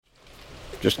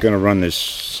Just going to run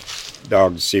this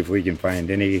dog to see if we can find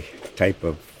any type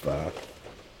of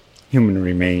human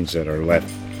remains that are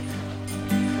left.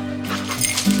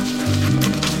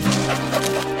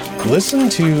 Listen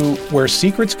to Where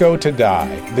Secrets Go to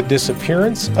Die, The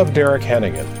Disappearance of Derek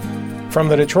Hennigan. From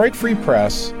the Detroit Free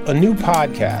Press, a new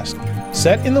podcast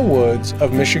set in the woods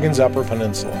of Michigan's Upper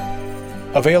Peninsula.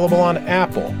 Available on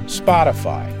Apple,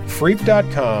 Spotify,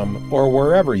 Freep.com, or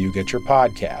wherever you get your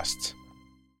podcasts.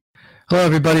 Hello,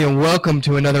 everybody, and welcome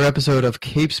to another episode of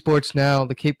Cape Sports Now,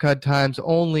 the Cape Cod Times'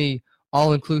 only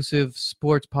all-inclusive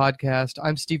sports podcast.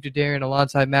 I'm Steve Dedarian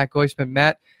alongside Matt Goisman.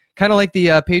 Matt, kind of like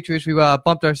the Patriots, we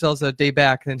bumped ourselves a day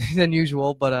back than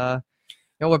usual, but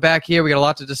we're back here. We got a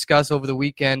lot to discuss over the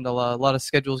weekend. A lot of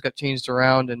schedules got changed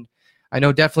around, and I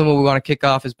know definitely what we want to kick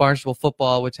off is Barnstable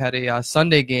football, which had a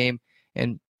Sunday game,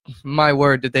 and my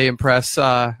word, did they impress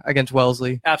against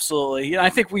Wellesley. Absolutely. I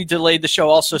think we delayed the show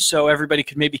also so everybody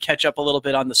could maybe catch up a little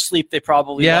bit on the sleep they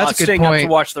probably lost staying up to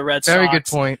watch the Red Sox. Very good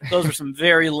point. Those were some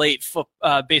very late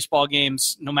baseball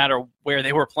games, no matter where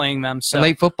they were playing them. So. A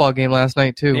late football game last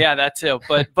night, too. Yeah, that too.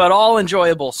 But all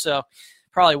enjoyable, so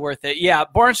probably worth it. Yeah,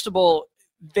 Barnstable,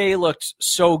 they looked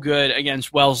so good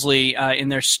against Wellesley in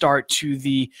their start to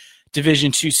the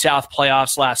Division II South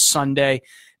playoffs last Sunday.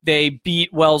 They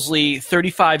beat Wellesley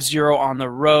 35-0 on the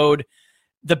road.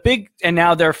 And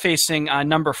now they're facing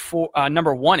number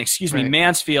one,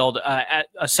 Mansfield at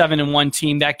a 7-1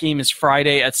 team. That game is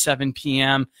Friday at 7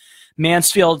 p.m.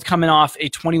 Mansfield coming off a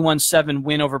 21-7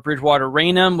 win over Bridgewater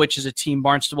Raynham, which is a team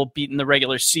Barnstable beat in the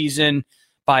regular season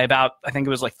by about, I think it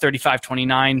was like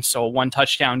 35-29, so a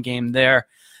one-touchdown game there.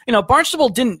 Barnstable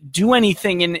didn't do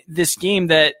anything in this game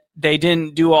that they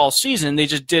didn't do all season. They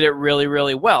just did it really,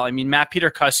 really well. I mean, Matt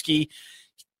Peterkuski,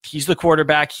 he's the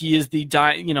quarterback. He is the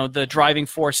driving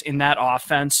force in that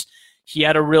offense. He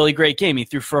had a really great game. He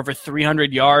threw for over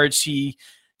 300 yards. He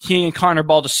and Connor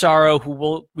Baldessaro,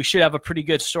 who we should have a pretty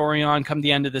good story on come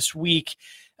the end of this week,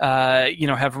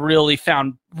 have really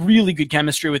found really good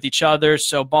chemistry with each other.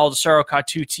 So Baldessaro caught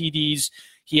 2 TDs.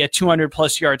 He had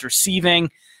 200-plus yards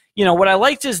receiving. What I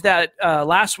liked is that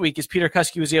last week is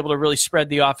Peterkuski was able to really spread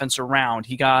the offense around.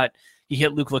 He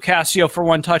hit Luke Locascio for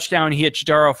 1 touchdown. He hit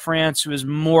Jadaro France, who is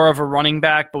more of a running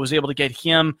back, but was able to get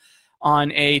him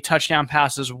on a touchdown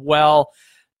pass as well.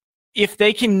 If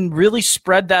they can really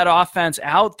spread that offense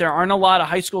out, there aren't a lot of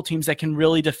high school teams that can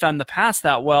really defend the pass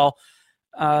that well.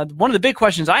 One of the big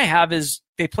questions I have is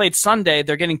they played Sunday.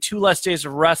 They're getting 2 less days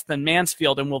of rest than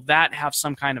Mansfield, and will that have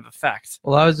some kind of effect?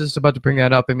 Well, I was just about to bring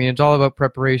that up. I mean, it's all about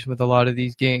preparation with a lot of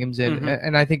these games,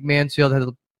 and I think Mansfield had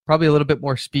probably a little bit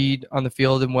more speed on the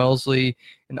field than Wellesley,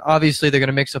 and obviously they're going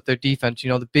to mix up their defense.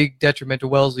 The big detriment to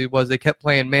Wellesley was they kept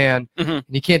playing man, and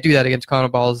you can't do that against Connor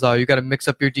Baldessaro. You got to mix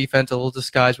up your defense a little,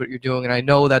 disguise what you're doing, and I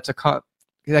know that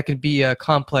can be a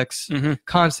complex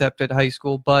concept at high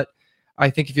school, but I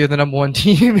think if you're the number 1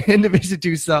 team in Division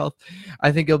II South,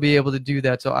 I think you'll be able to do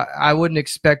that. So I wouldn't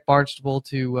expect Barnstable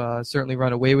to certainly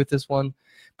run away with this one.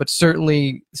 But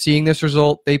certainly seeing this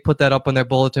result, they put that up on their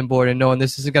bulletin board and knowing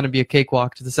this isn't going to be a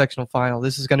cakewalk to the sectional final.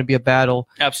 This is going to be a battle.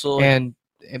 Absolutely. And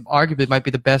arguably might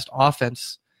be the best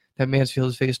offense that Mansfield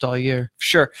has faced all year.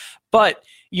 Sure. But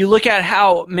you look at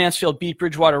how Mansfield beat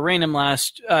Bridgewater Raynham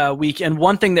last week, and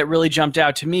one thing that really jumped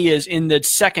out to me is in the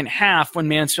second half when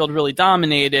Mansfield really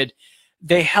dominated,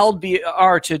 they held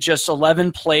BR to just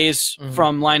 11 plays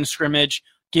from line of scrimmage,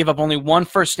 gave up only 1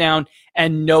 first down,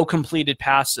 and no completed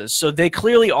passes. So they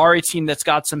clearly are a team that's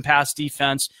got some pass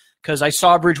defense, because I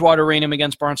saw Bridgewater Raynham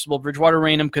against Barnstable. Bridgewater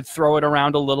Raynham could throw it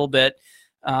around a little bit,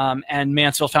 and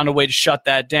Mansfield found a way to shut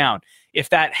that down. If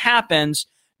that happens,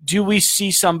 do we see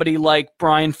somebody like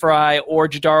Brian Fry or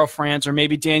Jadaro France or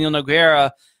maybe Daniel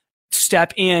Noguera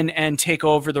step in and take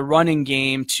over the running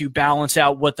game to balance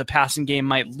out what the passing game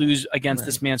might lose against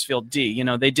this Mansfield D?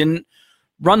 They didn't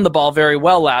run the ball very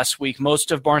well last week.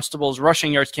 Most of Barnstable's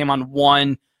rushing yards came on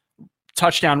 1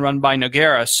 touchdown run by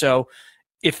Noguera. So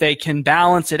if they can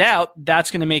balance it out,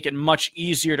 that's going to make it much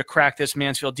easier to crack this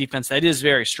Mansfield defense that is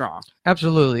very strong.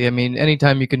 Absolutely. I mean,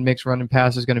 anytime you can mix run and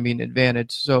pass is going to be an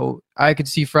advantage. So I could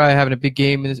see Fry having a big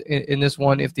game in this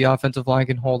one if the offensive line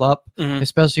can hold up,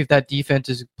 especially if that defense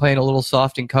is playing a little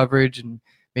soft in coverage and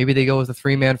maybe they go with a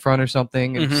 3-man front or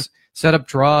something and set up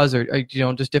draws or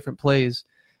just different plays.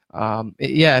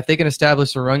 If they can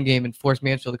establish a run game and force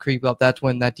Mansfield to creep up, that's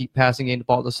when that deep passing game to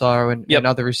Baldessaro and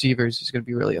other receivers is going to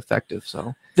be really effective.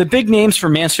 So the big names for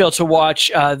Mansfield to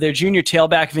watch, their junior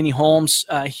tailback, Vinny Holmes,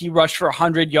 he rushed for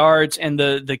 100 yards and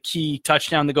the key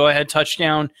touchdown, the go-ahead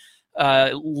touchdown,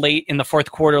 late in the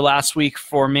fourth quarter last week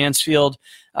for Mansfield.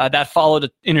 That followed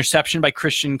an interception by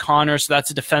Christian Connor, so that's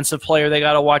a defensive player they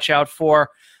got to watch out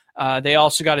for. They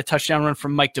also got a touchdown run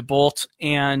from Mike DeBolt,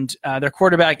 and their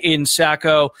quarterback, Aiden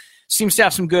Sacco, seems to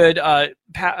have some good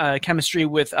chemistry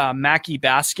with Mackie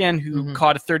Baskin, who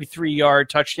caught a 33-yard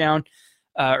touchdown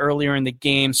earlier in the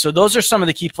game. So those are some of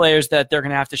the key players that they're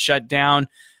going to have to shut down.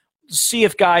 See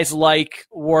if guys like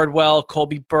Wardwell,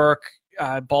 Colby Burke,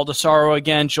 Baldessaro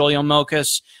again, Joel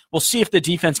Mokas, we'll see if the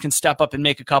defense can step up and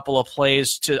make a couple of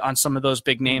plays on some of those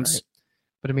big names. Right.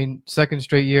 But, I mean, second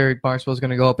straight year, Barnstable is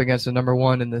going to go up against the number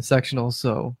one in the sectional.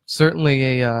 So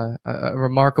certainly a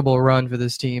remarkable run for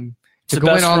this team. It's the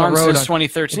best run since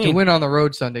 2013. To win on the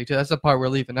road Sunday, too. That's the part we're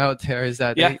leaving out there is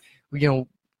that,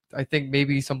 I think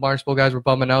maybe some Barnstable guys were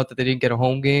bumming out that they didn't get a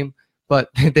home game, but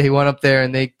they went up there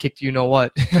and they kicked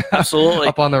what. Absolutely.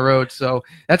 Up on the road. So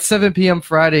that's 7 p.m.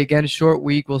 Friday. Again, short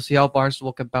week. We'll see how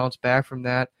Barnstable can bounce back from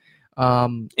that.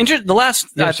 The last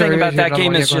thing about that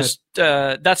game is just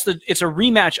it's a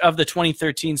rematch of the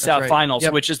 2013 South Finals,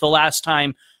 which is the last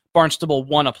time Barnstable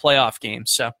won a playoff game.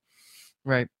 So,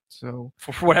 right. So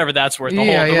for whatever that's worth,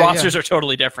 the rosters are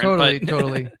totally different.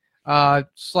 Totally.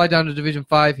 Slide down to Division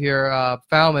 5 here.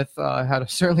 Falmouth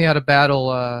certainly had a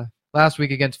battle last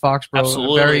week against Foxborough.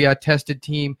 Absolutely. A very tested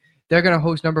team. They're going to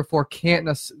host number 4 Canton,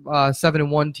 a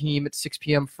 7-1 team at 6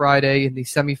 p.m. Friday in the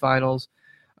semifinals.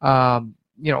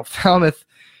 Falmouth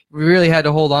really had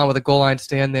to hold on with a goal line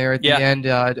stand there at the end.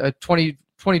 A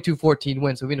 22-14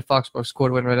 win. So even if Foxborough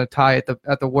scored, would have been a tie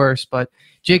at the worst. But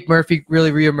Jake Murphy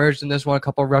really reemerged in this one. A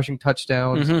couple of rushing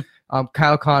touchdowns.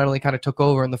 Kyle Connolly kind of took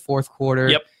over in the fourth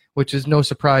quarter, which is no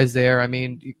surprise there. I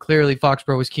mean, clearly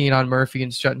Foxborough was keen on Murphy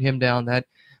and shutting him down.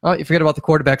 You forget about the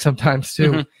quarterback sometimes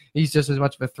too. He's just as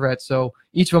much of a threat. So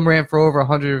each of them ran for over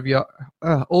 100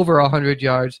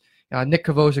 yards. Nick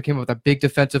Kavosa came up with a big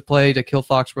defensive play to kill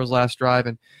Foxborough's last drive,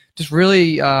 and just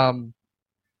really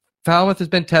Falmouth has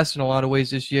been tested in a lot of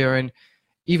ways this year. And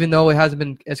even though it hasn't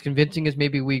been as convincing as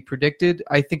maybe we predicted,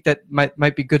 I think that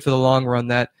might be good for the long run.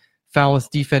 That Falmouth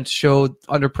defense showed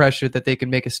under pressure that they can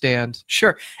make a stand.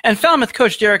 Sure. And Falmouth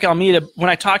coach Derek Almeida, when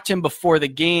I talked to him before the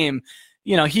game,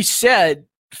 he said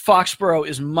Foxborough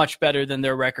is much better than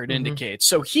their record indicates.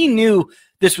 So he knew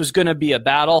this was going to be a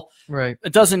battle. Right.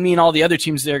 It doesn't mean all the other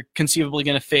teams they're conceivably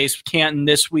going to face, Canton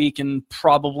this week and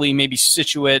probably maybe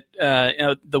Scituate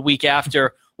the week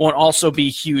after, won't also be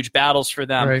huge battles for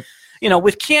them. Right.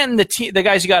 With Canton, the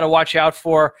guys you got to watch out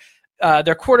for,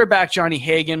 their quarterback, Johnny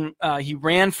Hagan, he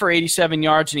ran for 87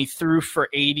 yards and he threw for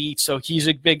 80, so he's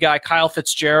a big guy. Kyle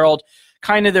Fitzgerald,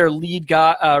 kind of their lead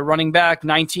guy, running back,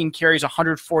 19 carries,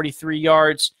 143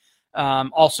 yards,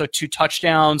 also 2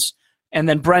 touchdowns. And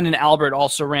then Brendan Albert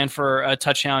also ran for a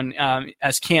touchdown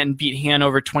as Canton beat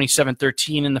Hanover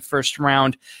 27-13 in the first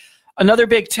round. Another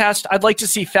big test, I'd like to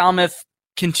see Falmouth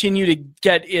continue to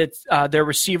get their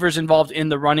receivers involved in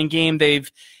the running game.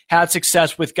 They've had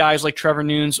success with guys like Trevor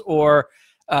Nunes or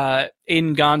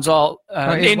Aiden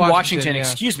Washington,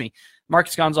 excuse me.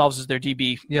 Marcus Gonzalez is their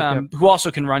DB, who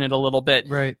also can run it a little bit.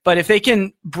 Right. But if they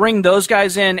can bring those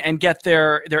guys in and get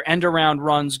their end-around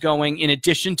runs going in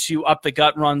addition to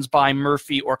up-the-gut runs by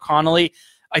Murphy or Connolly,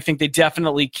 I think they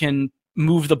definitely can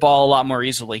move the ball a lot more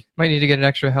easily. Might need to get an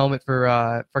extra helmet for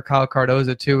Kyle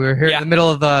Cardoza, too. We were here in the middle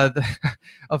of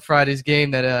of Friday's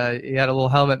game that he had a little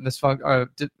helmet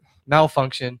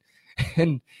malfunction.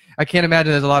 And I can't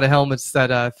imagine there's a lot of helmets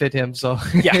that fit him. So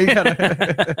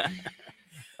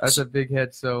that's a big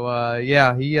hit. So,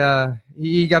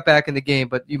 he got back in the game.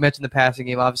 But you mentioned the passing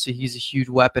game. Obviously, he's a huge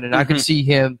weapon. And I could see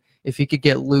him, if he could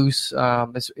get loose,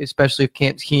 especially if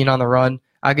Canton's keen on the run,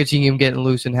 I could see him getting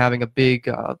loose and having a big,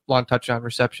 long touchdown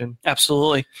reception.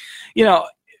 Absolutely.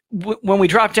 When we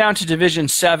drop down to Division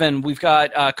 7, we've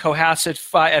got Cohasset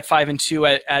at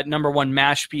 5-2 at number 1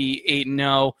 Mashpee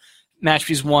 8-0.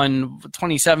 Mashpee's won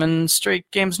 27 straight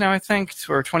games now, I think,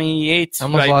 or 28. I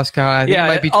almost lost count. I think it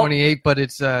might be 28, but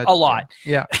it's a lot.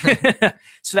 Yeah.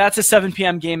 So that's a 7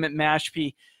 p.m. game at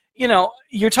Mashpee.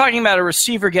 You're talking about a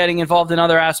receiver getting involved in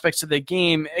other aspects of the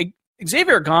game.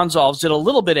 Xavier Gonzalez did a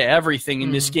little bit of everything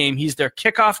in this game. He's their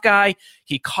kickoff guy.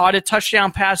 He caught a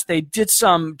touchdown pass. They did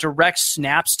some direct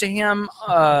snaps to him,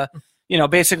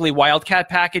 basically wildcat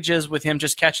packages with him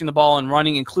just catching the ball and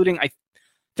running, including, I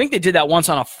think they did that once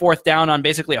on a 4th down on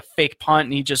basically a fake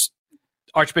punt, and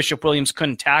Archbishop Williams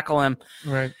couldn't tackle him.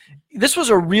 Right. This was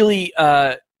a really,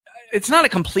 it's not a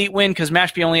complete win because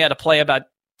Mashpee only had to play about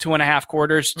 2.5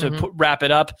 quarters to wrap it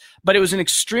up, but it was an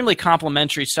extremely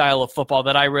complimentary style of football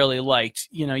that I really liked.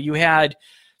 You had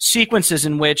sequences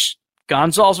in which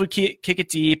Gonzalez would kick it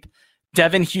deep,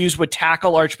 Devin Hughes would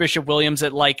tackle Archbishop Williams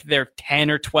at like their 10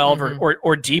 or 12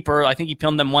 or deeper. I think he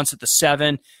pinned them once at the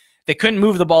 7. They couldn't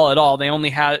move the ball at all. They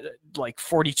only had like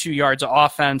 42 yards of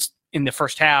offense in the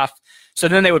first half. So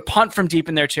then they would punt from deep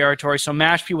in their territory. So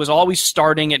Mashpee was always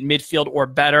starting at midfield or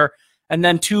better. And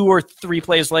then 2 or 3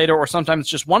 plays later, or sometimes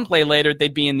just 1 play later,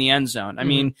 they'd be in the end zone. I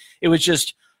mean, it was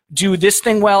just do this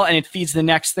thing well, and it feeds the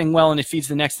next thing well, and it feeds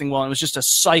the next thing well. And it was just a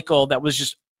cycle that was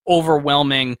just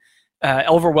overwhelmingly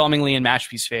in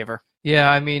Mashpee's favor.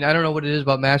 Yeah, I mean, I don't know what it is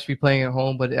about Mashpee playing at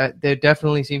home, but there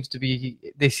definitely seems to be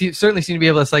certainly seem to be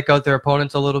able to psych out their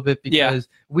opponents a little bit, because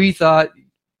we thought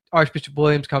Archbishop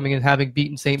Williams coming in, having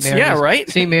beaten St. Mary's. Yeah, right.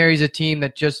 St. Mary's, a team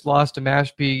that just lost to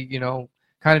Mashpee,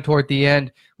 kind of toward the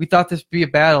end. We thought this would be a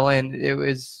battle, and it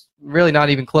was really not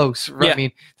even close. Yeah. I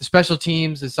mean, the special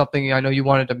teams is something I know you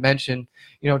wanted to mention.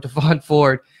 Devon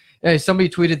Ford. Somebody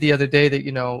tweeted the other day that,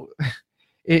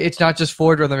 it's not just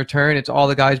Ford on the return, it's all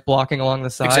the guys blocking along the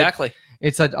side. Exactly.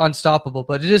 It's unstoppable,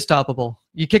 but it is stoppable.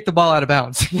 You kick the ball out of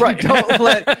bounds. Right.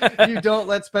 You don't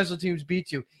let special teams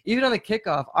beat you. Even on the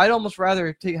kickoff, I'd almost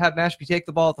rather have Mashpee take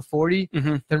the ball at the 40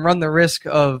 than run the risk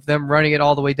of them running it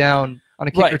all the way down on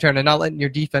a kick return and not letting your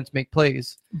defense make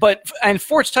plays. And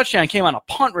Ford's touchdown came on a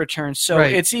punt return, so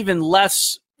it's even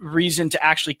less reason to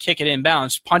actually kick it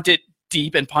inbounds. Punt it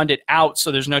deep and punt it out,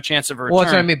 so there's no chance of a return. Well,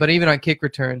 that's what I mean. But even on kick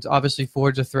returns, obviously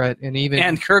Ford's a threat, and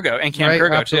Cam Kurgo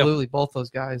absolutely, both those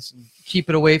guys. Keep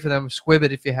it away from them, squib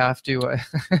it if you have to.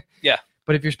 Yeah.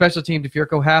 But if you're special teams, if you're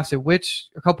Cohasset, which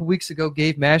a couple weeks ago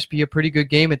gave Mashpee a pretty good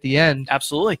game at the end.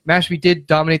 Absolutely. Mashpee did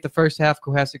dominate the first half.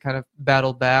 Cohasset kind of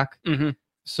battled back. Mm-hmm.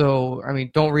 So, I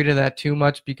mean, don't read into that too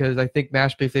much, because I think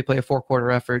Mashpee, if they play a 4-quarter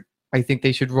effort, I think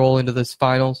they should roll into this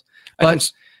finals.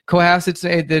 But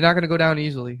Cohasset, they're not going to go down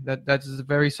easily. That's a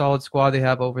very solid squad they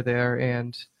have over there,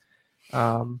 and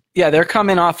they're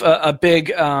coming off a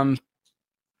big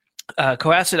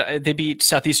Cohasset. They beat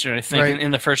Southeastern, I think, in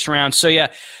the first round. So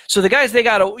so the guys you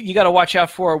got to watch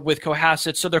out for with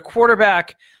Cohasset. So their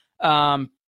quarterback, Matt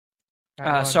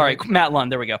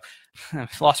Lund. There we go. I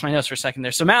lost my notes for a second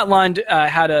there. So Matt Lund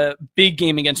had a big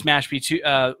game against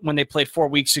Mashpee when they played 4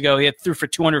 weeks ago. He threw for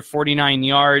 249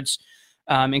 yards,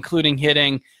 including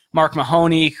hitting Mark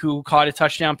Mahoney, who caught a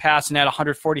touchdown pass and had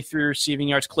 143 receiving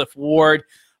yards. Cliff Ward,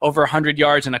 over 100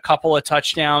 yards and a couple of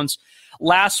touchdowns.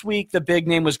 Last week, the big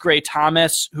name was Gray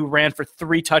Thomas, who ran for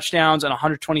 3 touchdowns and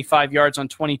 125 yards on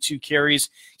 22 carries.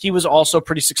 He was also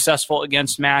pretty successful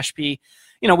against Mashpee.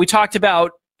 We talked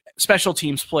about special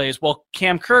teams plays. Well,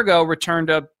 Cam Kurgo returned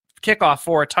a kickoff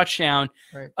for a touchdown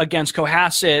against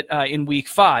Cohasset in week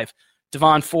 5.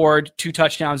 Devon Ford, 2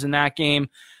 touchdowns in that game.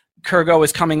 Kurgo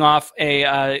is coming off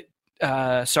a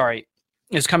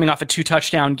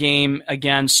 2-touchdown game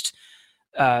against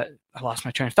I lost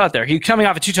my train of thought there. He's coming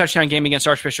off a 2-touchdown game against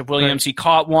Archbishop Williams. He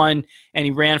caught one and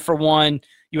he ran for 1.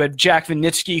 You had Jack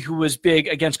Vinitsky, who was big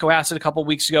against Cohasset a couple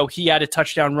weeks ago. He had a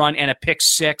touchdown run and a pick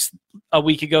 6 a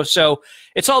week ago. So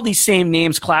it's all these same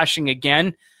names clashing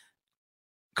again.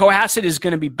 Cohasset is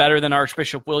going to be better than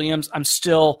Archbishop Williams. I'm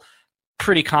still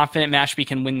pretty confident Mashpee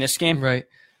can win this game. Right.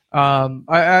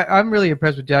 I'm really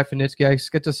impressed with Jack Vinitsky. I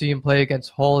get to see him play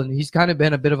against Hull, and he's kind of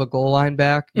been a bit of a goal line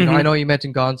back. I know you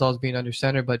mentioned Gonzalez being under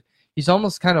center, but he's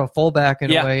almost kind of a fullback in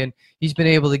a way, and he's been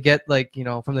able to get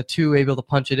from the 2, able to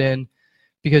punch it in,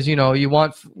 because you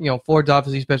want Ford's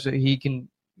obviously, especially he can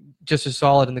just as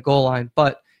solid in the goal line,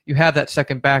 but you have that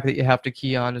second back that you have to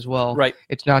key on as well. Right.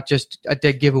 It's not just a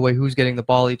dead giveaway who's getting the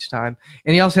ball each time,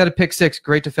 and he also had a pick 6,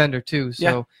 great defender too. So.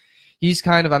 Yeah. He's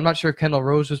I'm not sure if Kendall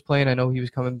Rose was playing. I know he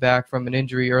was coming back from an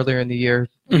injury earlier in the year.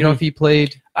 You know if he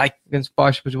played against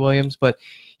Archbishop Williams, but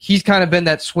he's kind of been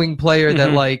that swing player that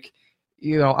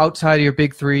outside of your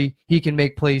big 3, he can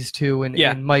make plays too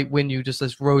and might win you just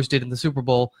as Rose did in the Super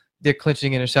Bowl. They're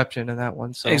clinching interception in that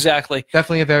one. So exactly.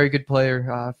 Definitely a very good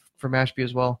player for Mashpee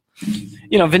as well.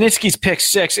 Vinitsky's pick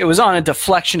 6, it was on a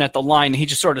deflection at the line. He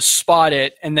just sort of spotted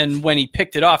it, and then when he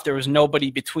picked it off, there was nobody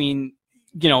between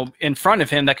in front of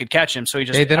him that could catch him. So he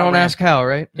just they don't ask how,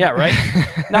 right? Yeah, right.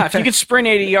 If you can sprint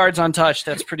 80 yards untouched,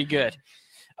 that's pretty good.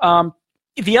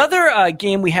 The other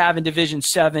game we have in Division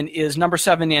 7 is number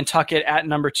 7 Nantucket at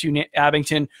number 2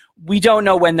 Abington. We don't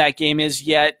know when that game is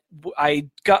yet. I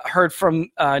heard from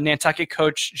Nantucket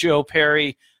coach Joe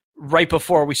Perry right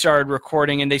before we started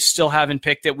recording, and they still haven't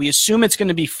picked it. We assume it's going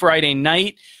to be Friday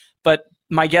night, but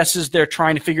my guess is they're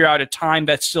trying to figure out a time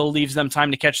that still leaves them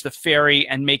time to catch the ferry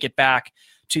and make it back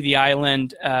to the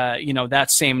island, that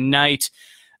same night.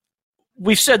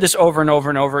 We've said this over and over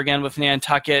and over again with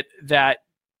Nantucket that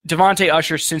Devontae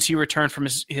Usher, since he returned from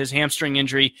his hamstring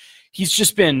injury, he's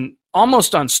just been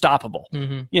almost unstoppable.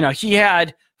 He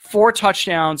had 4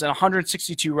 touchdowns and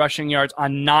 162 rushing yards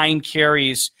on 9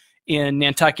 carries in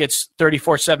Nantucket's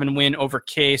 34-7 win over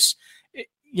Case.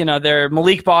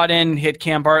 Malik Bodden hit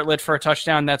Cam Bartlett for a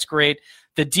touchdown. That's great.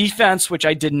 The defense, which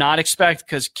I did not expect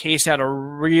because Case had a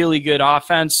really good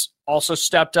offense, also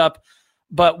stepped up.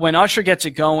 But when Usher gets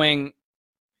it going,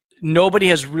 nobody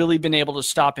has really been able to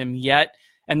stop him yet.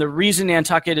 And the reason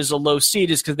Nantucket is a low seed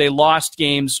is because they lost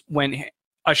games when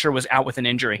Usher was out with an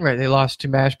injury. Right. They lost to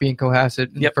Mashpee and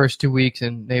Cohasset in the first 2 weeks,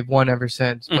 and they've won ever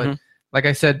since. But like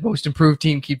I said, most improved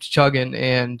team keeps chugging,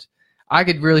 and I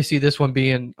could really see this one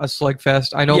being a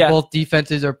slugfest. I know both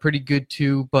defenses are pretty good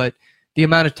too, but the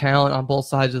amount of talent on both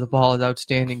sides of the ball is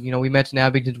outstanding. We mentioned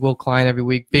Abington's Will Klein every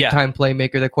week, big-time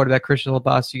playmaker. Their quarterback, Christian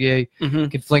Labossiere,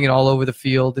 can fling it all over the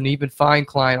field, and even find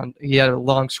Klein. He had a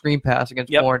long screen pass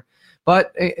against Bourne.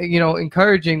 But,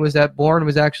 encouraging was that Bourne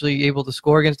was actually able to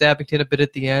score against Abington a bit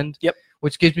at the end,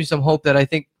 which gives me some hope that I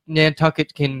think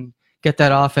Nantucket can get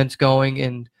that offense going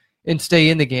and stay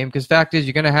in the game, because fact is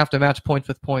you're going to have to match points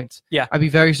with points. I'd be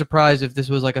very surprised if this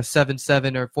was like a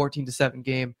 7-7 or 14-7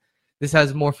 game. This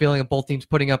has more feeling of both teams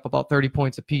putting up about 30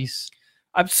 points apiece.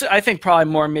 I think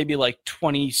probably more, maybe like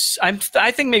 20.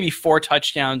 I think maybe 4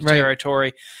 touchdowns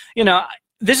territory.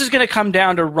 This is going to come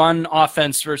down to run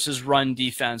offense versus run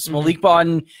defense. Malik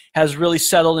Bawden has really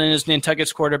settled in as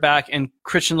Nantucket's quarterback, and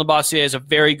Christian Labossiere is a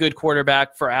very good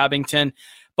quarterback for Abington.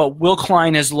 But Will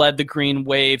Klein has led the Green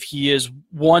Wave. He is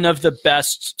one of the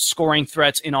best scoring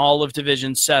threats in all of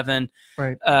Division 7.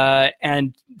 Right.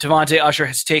 And Devontae Usher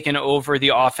has taken over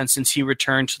the offense since he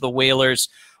returned to the Whalers.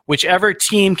 Whichever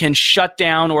team can shut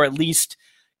down or at least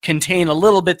contain a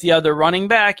little bit the other running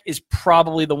back is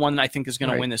probably the one that I think is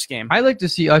going to win this game. I like to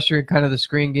see Usher in kind of the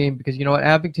screen game because,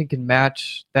 Abington can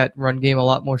match that run game a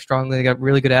lot more strongly. They got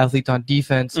really good athletes on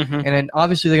defense. And then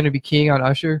obviously they're going to be keying on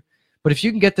Usher. But if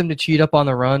you can get them to cheat up on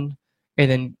the run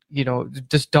and then,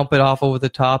 just dump it off over the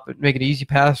top and make an easy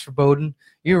pass for Bowden,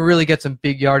 you really get some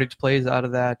big yardage plays out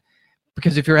of that.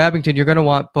 Because if you're Abington, you're going to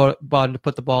want Bowden to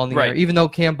put the ball in the air. Even though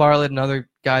Cam Bartlett and other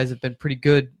guys have been pretty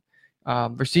good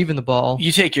receiving the ball.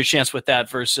 You take your chance with that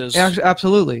versus...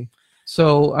 Absolutely.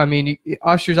 So,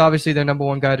 Usher's obviously their number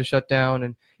one guy to shut down.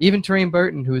 And even Terrain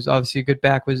Burton, who's obviously a good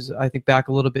back, was, I think, back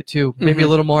a little bit too. Maybe a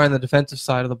little more on the defensive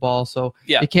side of the ball. So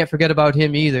you can't forget about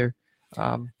him either.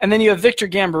 And then you have Victor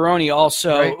Gambaroni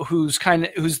also, who's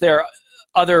their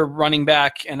other running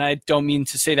back, and I don't mean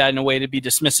to say that in a way to be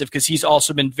dismissive because he's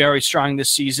also been very strong this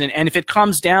season. And if it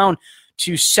comes down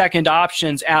to second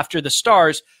options after the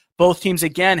Stars, both teams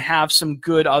again have some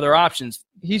good other options.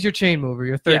 He's your chain mover,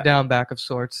 your third down back of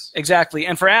sorts. Exactly.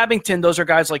 And for Abington, those are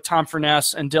guys like Tom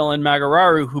Furness and Dylan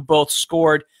Magararu who both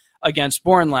scored against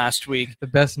Bourne last week. The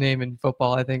best name in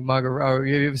football, I think,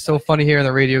 Magararu. It was so funny hearing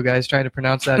the radio guys trying to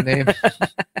pronounce that name.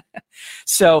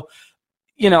 So,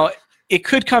 it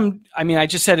could come, I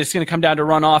just said it's going to come down to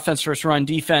run offense versus run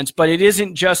defense, but it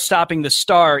isn't just stopping the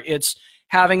star. It's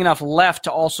having enough left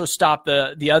to also stop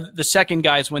the second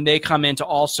guys when they come in to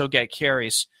also get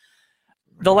carries.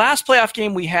 The last playoff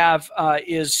game we have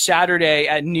is Saturday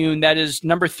at noon. That is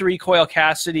number 3 Coyle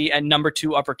Cassidy and number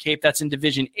 2 Upper Cape. That's in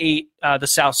Division 8, the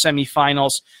South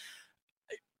semifinals.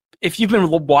 If you've been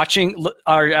watching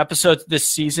our episodes this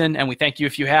season, and we thank you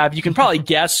if you have, you can probably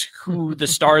guess who the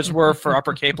stars were for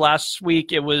Upper Cape last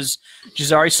week. It was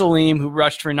Jazari Salim, who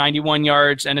rushed for 91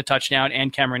 yards and a touchdown,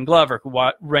 and Cameron Glover, who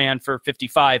ran for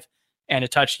 55 and a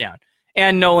touchdown.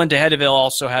 And Nolan DeHedeville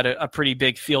also had a pretty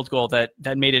big field goal that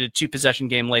made it a 2-possession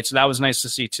game late, so that was nice to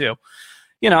see too.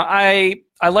 I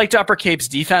liked Upper Cape's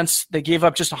defense. They gave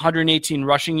up just 118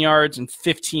 rushing yards and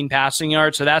 15 passing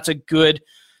yards, so that's a good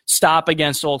stop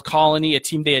against Old Colony, a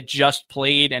team they had just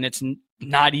played, and it's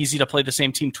not easy to play the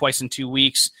same team twice in 2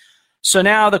 weeks. So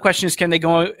now the question is, can they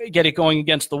get it going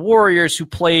against the Warriors, who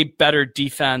play better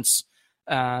defense?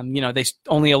 They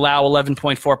only allow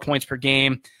 11.4 points per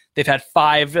game. They've had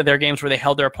 5 of their games where they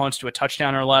held their opponents to a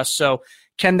touchdown or less. So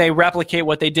can they replicate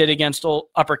what they did against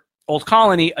Old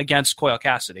Colony against Coyle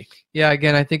Cassidy? Yeah,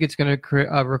 again, I think it's going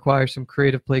to require some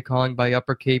creative play calling by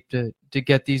Upper Cape to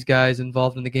get these guys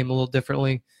involved in the game a little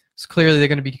differently. So clearly they're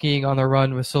going to be keying on the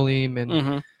run with Salim.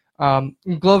 And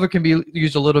Glover can be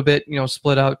used a little bit,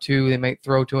 split out too. They might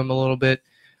throw to him a little bit.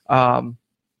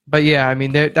 But yeah,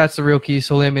 that's the real key.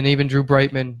 Salim and even Drew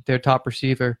Brightman, their top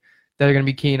receiver, they're going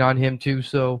to be keen on him too.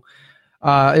 So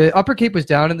Upper Cape was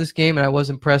down in this game, and I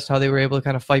was impressed how they were able to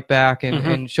kind of fight back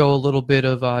and show a little bit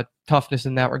of toughness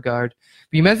in that regard.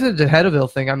 But you mentioned the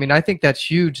DeHedeville thing. I think that's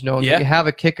huge, knowing that you have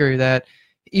a kicker that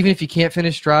even if you can't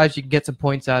finish drives, you can get some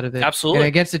points out of it. Absolutely. And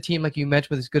against a team like you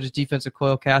mentioned with as good as defensive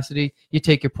Coyle Cassidy, you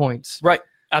take your points. Right.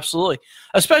 Absolutely.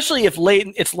 Especially if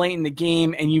it's late in the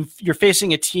game and you're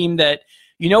facing a team that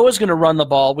is going to run the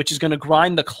ball, which is going to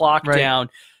grind the clock down.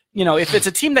 If it's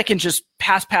a team that can just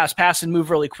pass and move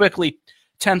really quickly,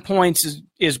 10 points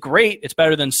is great. It's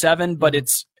better than 7, but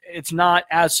it's not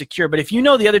as secure. But if you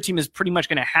know the other team is pretty much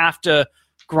going to have to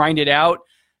grind it out,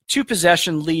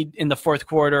 2-possession lead in the fourth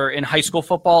quarter in high school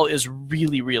football is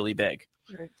really, really big.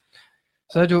 Right.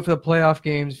 So I do it for the playoff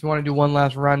games. If you want to do one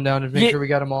last rundown to make sure we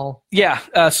got them all. Yeah,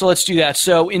 so let's do that.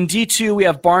 So in D2, we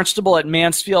have Barnstable at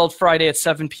Mansfield Friday at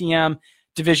 7 p.m.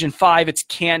 Division 5, it's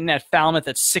Canton at Falmouth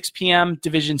at 6 p.m.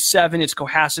 Division 7, it's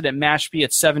Cohasset at Mashpee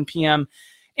at 7 p.m.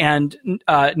 And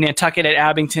Nantucket at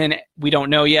Abington, we don't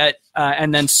know yet.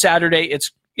 And then Saturday,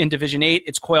 it's in Division 8,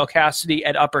 it's Coyle Cassidy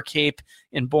at Upper Cape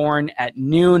in Bourne at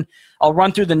noon. I'll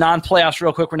run through the non-playoffs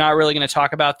real quick. We're not really going to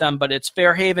talk about them, but it's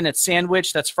Fairhaven at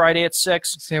Sandwich. That's Friday at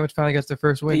 6. Sandwich finally gets their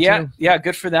first win, Yeah, too. yeah,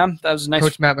 good for them. That was nice.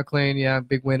 Coach Matt McLean,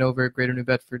 big win over Greater New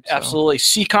Bedford. So. Absolutely.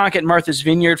 Seekonk at Martha's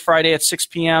Vineyard Friday at 6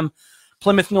 p.m.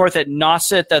 Plymouth North at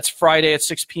Nauset. That's Friday at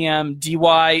 6 p.m.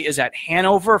 DY is at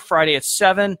Hanover Friday at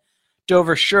 7.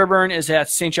 Dover Sherburne is at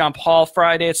St. John Paul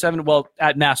Friday at 7. Well,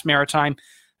 at Mass Maritime.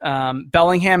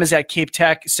 Bellingham is at Cape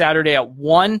Tech Saturday at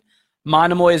 1.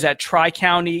 Monomoy is at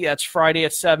Tri-County. That's Friday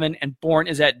at 7. And Bourne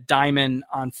is at Diamond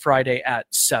on Friday at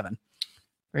 7.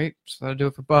 Great. So that'll do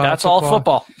it for That's football. all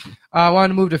football. I wanted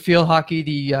to move to field hockey.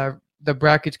 The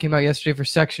brackets came out yesterday for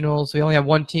sectionals. We only have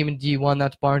one team in D1.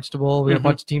 That's Barnstable. We have a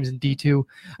bunch of teams in D2.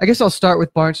 I guess I'll start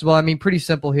with Barnstable. I mean, pretty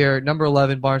simple here. Number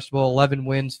 11, Barnstable, 11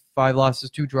 wins, 5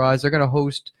 losses, 2 draws. They're going to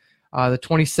host the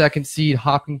 22nd seed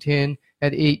Hopkinton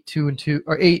at 8-2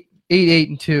 or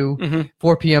 8-2,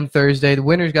 4 p.m. Thursday. The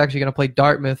winner's actually going to play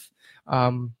Dartmouth,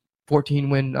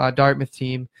 14-win Dartmouth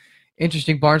team.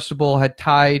 Interesting, Barnstable had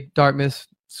tied Dartmouth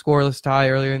scoreless tie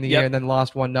earlier in the year and then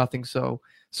lost 1-0. So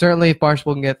certainly, if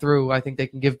Barnstable can get through, I think they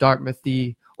can give Dartmouth,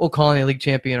 the Old Colony League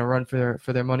champion, a run for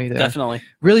their money there. Definitely.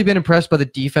 Really been impressed by the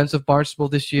defense of Barnstable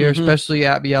this year, especially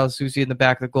Abby Alisusi in the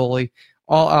back of the goalie.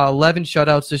 All 11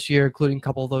 shutouts this year, including a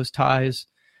couple of those ties.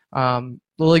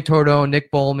 Lily Tordo and Nick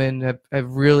Bowman have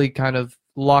really kind of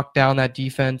locked down that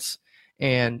defense.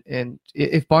 And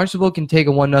if Barnstable can take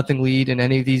a 1-0 lead in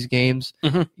any of these games,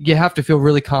 you have to feel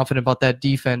really confident about that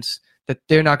defense, that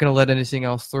they're not going to let anything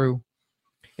else through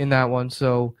in that one.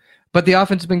 So, but the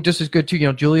offense has been just as good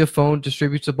too. Julia Phone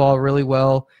distributes the ball really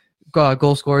well.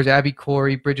 Goal scorers: Abby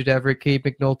Corey, Bridget Everett, Kate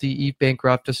McNulty, Eve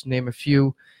Bancroft, just to name a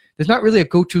few. There's not really a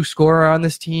go-to scorer on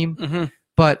this team,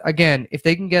 but again, if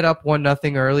they can get up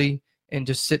 1-0 early and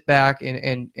just sit back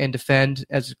and defend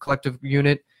as a collective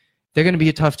unit, they're going to be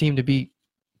a tough team to beat.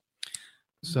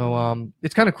 So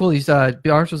it's kind of cool.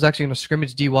 Barnstable actually going to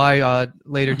scrimmage DY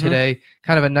later today.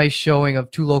 Kind of a nice showing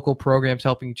of 2 local programs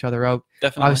helping each other out.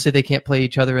 Definitely. Obviously, they can't play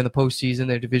each other in the postseason.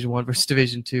 They're Division 1 versus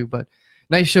Division 2, but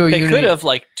nice show of They unity. could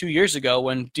have 2 years ago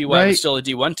when DY was still a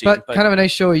D1 team. But kind of a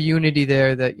nice show of unity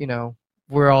there that,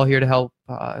 we're all here to help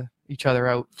each other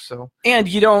out. So. And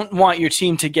you don't want your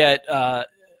team to get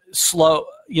slow.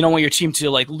 You don't want your team to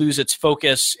lose its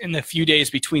focus in the few days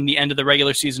between the end of the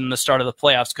regular season and the start of the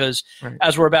playoffs, because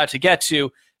as we're about to get to,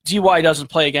 DY doesn't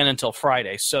play again until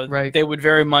Friday. So they would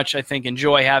very much, I think,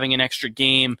 enjoy having an extra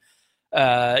game,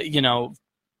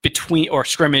 between or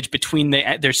scrimmage between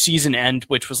their season end,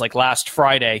 which was last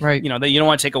Friday. Right. You don't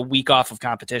want to take a week off of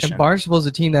competition. And Barnstable is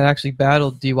a team that actually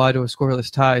battled DY to a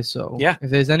scoreless tie. So if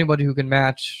there's anybody who can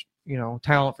match,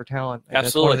 talent for talent,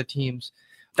 that's one of the teams.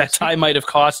 That tie might have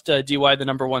cost DY the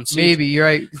number 1 seed. Maybe, you're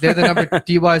right. They're the number.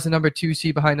 DY is the number 2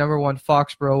 seed behind number 1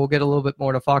 Foxborough. We'll get a little bit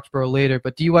more to Foxborough later,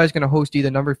 but DY is going to host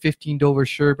either number 15 Dover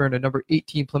Sherburne or number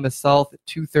 18 Plymouth South at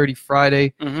 2:30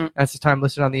 Friday. That's the time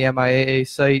listed on the MIAA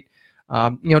site.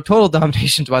 Total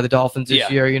dominations by the Dolphins this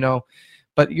year.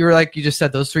 But you're like you just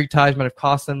said, those 3 ties might have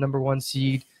cost them number 1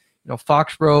 seed.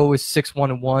 Foxborough is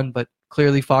 6-1-1, but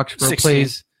clearly Foxborough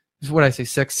plays. What did I say?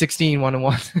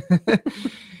 16-1-1.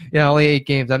 Yeah, only 8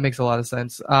 games. That makes a lot of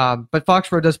sense. But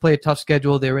Foxborough does play a tough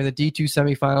schedule. They were in the D2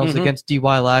 semifinals against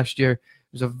DY last year. It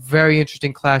was a very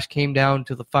interesting clash. Came down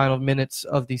to the final minutes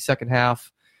of the second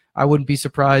half. I wouldn't be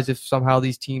surprised if somehow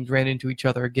these teams ran into each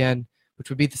other again, which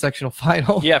would be the sectional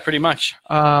final. Yeah, pretty much.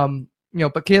 But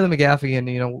Kayla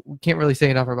McGaffigan, we can't really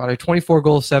say enough about her. 24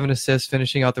 goals, 7 assists,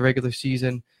 finishing out the regular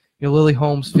season. Lily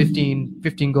Holmes,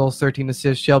 15 goals, 13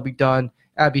 assists. Shelby Dunn,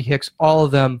 Abby Hicks, all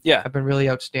of them have been really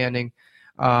outstanding.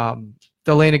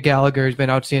 Delana Gallagher has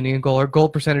been outstanding in goal. Her goal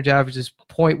percentage average is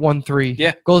 .13.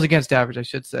 Yeah. Goals against average, I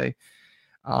should say.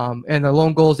 And the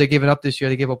lone goals they've given up this year,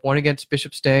 they gave up 1 against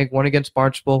Bishop Stank, 1 against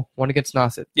Barnstable, 1 against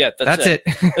Nauset. Yeah, that's it.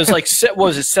 It was what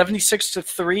was it,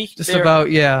 76-3? Just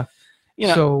about, yeah.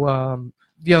 So,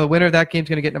 the winner of that game is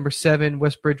going to get number 7,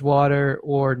 West Bridgewater,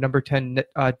 or number 10,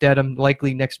 Dedham,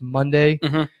 likely next Monday.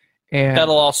 And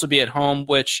that'll also be at home,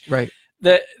 which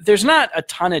there's not a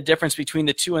ton of difference between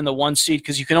the 2 and the 1 seed,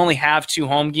 because you can only have 2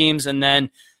 home games, and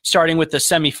then starting with the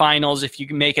semifinals. If you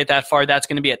can make it that far, that's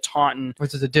going to be at Taunton.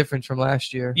 Which is a difference from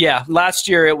last year. Yeah, last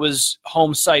year it was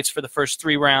home sites for the first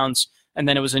 3 rounds, and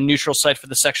then it was a neutral site for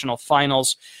the sectional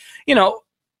finals. You know,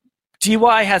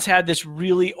 DY has had this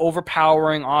really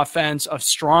overpowering offense, a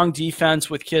strong defense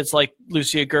with kids like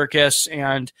Lucia Gurkis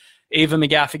and Ava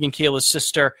McGaffigan, Kayla's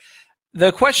sister.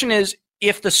 The question is,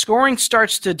 if the scoring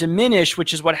starts to diminish,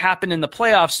 which is what happened in the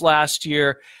playoffs last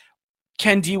year,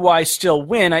 can DY still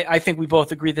win? I think we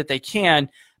both agree that they can.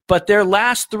 But their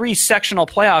last 3 sectional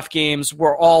playoff games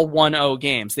were all 1-0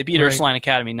 games. They beat Ursuline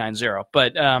Academy 9-0.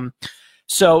 But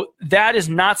so that is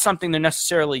not something they're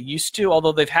necessarily used to,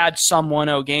 although they've had some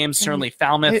 1-0 games, certainly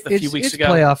Falmouth a few weeks ago.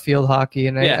 It's playoff field hockey,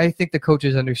 and I think the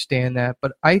coaches understand that.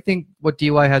 But I think what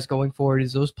DY has going forward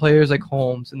is those players like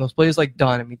Holmes and those players like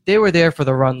Dunn. I mean, they were there for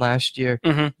the run last year.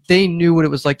 Mm-hmm. They knew what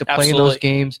it was like to play in those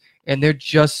games, and they're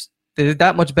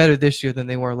that much better this year than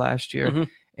they were last year. Mm-hmm.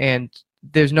 And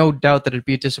there's no doubt that it'd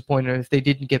be a disappointment if they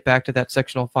didn't get back to that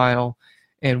sectional final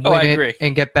and win it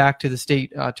and get back to the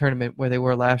state tournament where they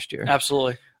were last year.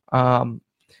 Absolutely. But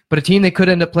a team they could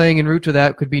end up playing en route to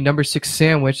that could be number 6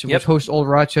 Sandwich, which hosts Old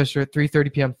Rochester at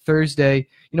 3:30 p.m. Thursday.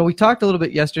 You know, we talked a little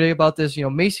bit yesterday about this. You know,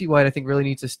 Macy White, I think, really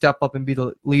needs to step up and be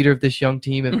the leader of this young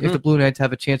team if the Blue Knights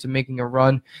have a chance of making a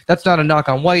run. That's not a knock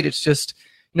on White. It's just,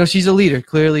 you know, she's a leader.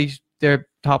 Clearly, their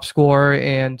top scorer,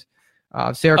 and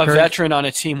Sarah Curry, a veteran on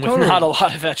a team with not a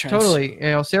lot of veterans. Totally.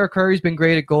 You know, Sarah Curry's been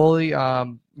great at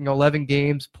goalie. You know, 11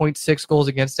 games, 0.6 goals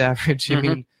against average. I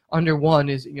mean, under 1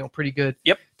 is, you know, pretty good.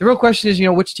 Yep. The real question is, you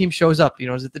know, which team shows up? You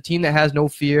know, is it the team that has no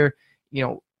fear, you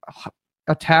know,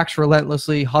 attacks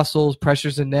relentlessly, hustles,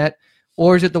 pressures the net,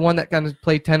 or is it the one that kind of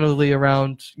play tentatively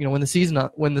around, you know, when the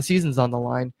season's on the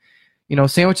line? You know,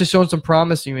 Sandwich has shown some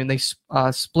promise. I mean, they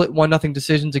split 1-0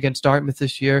 decisions against Dartmouth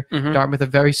this year. Mm-hmm. Dartmouth, a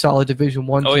very solid Division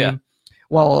I team. Yeah.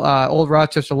 While Old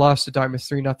Rochester lost to Dartmouth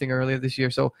 3-0 earlier this year.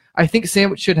 So I think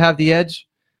Sandwich should have the edge,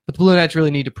 but the Blue Knights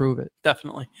really need to prove it.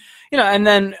 Definitely. You know, and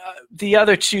then the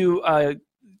other 2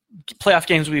 playoff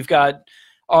games we've got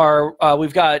are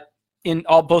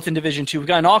both in Division II. We've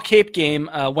got an all-Cape game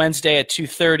Wednesday at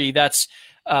 2:30. That's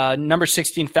number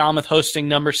 16 Falmouth hosting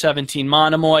number 17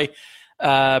 Monomoy.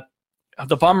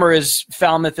 The bummer is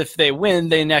Falmouth, if they win,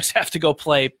 they next have to go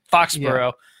play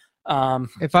Foxborough. Yeah.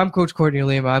 If I'm Coach Courtney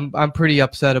Lima, I'm pretty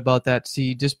upset about that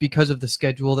seed just because of the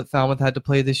schedule that Falmouth had to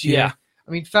play this year. Yeah.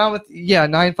 I mean, Falmouth,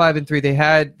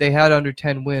 9-5-3. They had under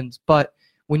 10 wins, but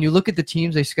when you look at the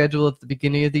teams they scheduled at the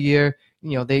beginning of the year,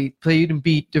 you know, they played and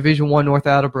beat Division I North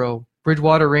Attleboro,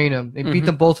 Bridgewater Raynham. They beat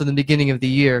them both in the beginning of the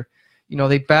year. You know,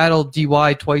 they battled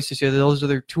DY twice this year. Those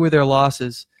are 2 of their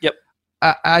losses. Yep.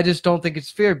 I just don't think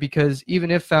it's fair because even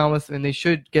if Falmouth, and they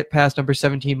should get past number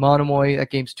 17 Monomoy,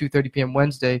 that game's 2:30 p.m.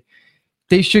 Wednesday,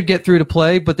 they should get through to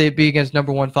play, but they'd be against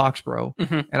number 1 Foxborough.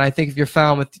 Mm-hmm. And I think if you're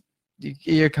Falmouth,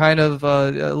 you're kind of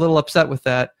a little upset with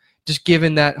that, just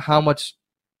given that how much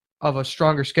of a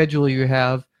stronger schedule you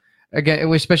have. Again,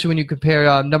 especially when you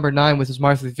compare number 9 with his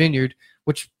Martha Vineyard,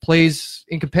 which plays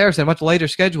in comparison a much lighter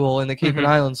schedule in the Cape and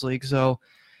Islands League. So,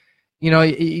 you know,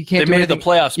 you can't do anything. The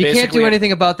playoffs. You can't do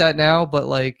anything about that now. But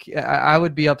like, I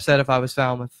would be upset if I was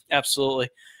Falmouth. Absolutely.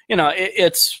 You know,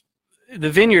 it's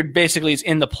the Vineyard basically is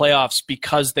in the playoffs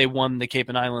because they won the Cape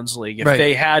and Islands League. If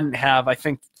they hadn't have, I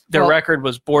think their record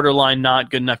was borderline not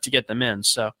good enough to get them in.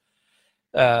 So,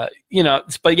 you know,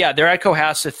 but yeah, they're at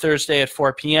Cohasset Thursday at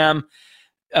 4 p.m.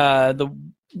 The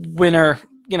winner,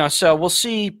 you know, so we'll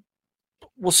see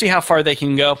how far they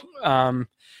can go.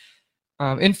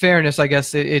 In fairness, I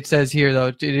guess it says here, though,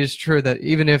 it is true that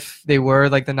even if they were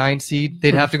like the 9 seed,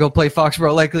 they'd have to go play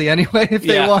Foxborough likely anyway if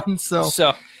they won.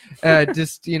 So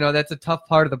just, you know, that's a tough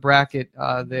part of the bracket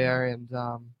there. And,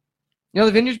 you know,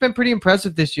 the Vineyard's been pretty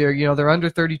impressive this year. You know, they're under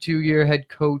 32-year head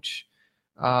coach.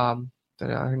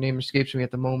 Her name escapes me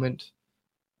at the moment.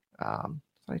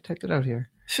 I typed it out here.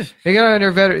 They are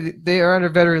under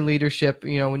veteran leadership.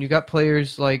 You know, when you got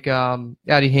players like Addie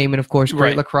Heyman, of course,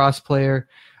 great lacrosse player.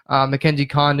 Mackenzie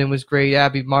Condon was great.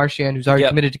 Abby Marchand, who's already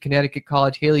committed to Connecticut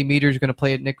College. Haley Meter is going to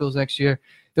play at Nichols next year.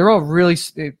 They're all really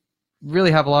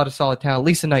have a lot of solid talent.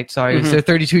 Lisa Knight, is their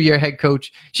 32-year head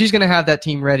coach. She's going to have that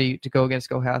team ready to go against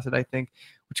Cohasset, I think,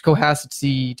 which Cohasset's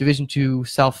the Division II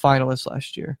South finalist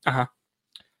last year. Uh-huh.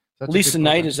 So Lisa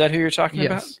Knight, is that who you're talking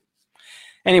about?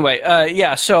 Anyway,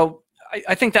 so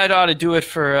I think that ought to do it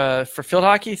for field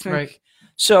hockey. Right.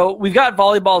 So we've got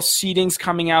volleyball seedings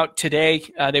coming out today.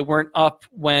 They weren't up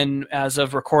as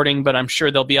of recording, but I'm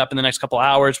sure they'll be up in the next couple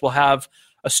hours. We'll have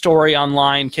a story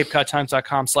online,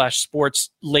 capecodtimes.com/sports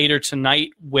later tonight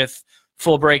with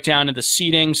full breakdown of the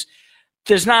seedings.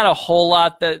 There's not a whole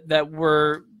lot that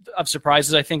were of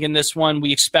surprises, I think, in this one.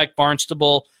 We expect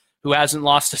Barnstable who hasn't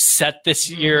lost a set this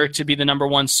year, to be the number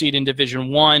 1 seed in Division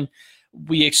 1.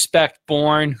 We expect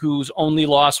Bourne, whose only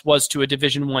loss was to a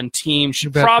Division 1 team,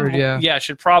 should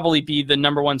probably be the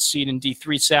number 1 seed in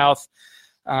D3 South.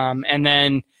 And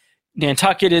then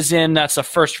Nantucket is in. That's a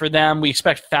first for them. We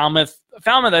expect Falmouth.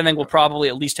 Falmouth, I think, will probably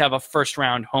at least have a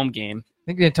first-round home game. I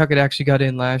think Nantucket actually got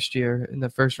in last year in the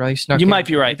first round. You might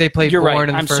be right. They played Bourne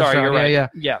in the first round. You're right.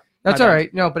 Yeah. That's all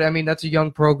right. No, but I mean, that's a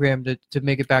young program to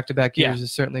make it back-to-back years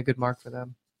is certainly a good mark for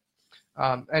them.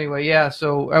 Anyway,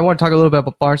 so I want to talk a little bit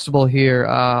about Barnstable here.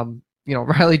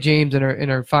 Riley James in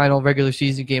her final regular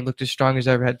season game looked as strong as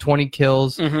ever. Had 20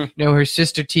 kills. Mm-hmm. Her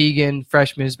sister Tegan,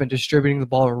 freshman, has been distributing the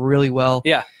ball really well.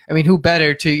 Yeah. I mean, who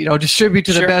better to distribute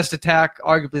to the best attack,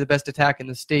 arguably the best attack in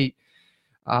the state,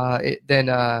 than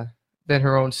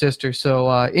her own sister. So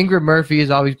Ingrid Murphy has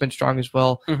always been strong as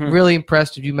well. Mm-hmm. Really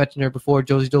impressed. You mentioned her before,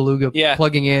 Josie DeLuga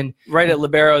plugging in right at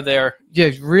libero there. Yeah,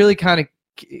 it's really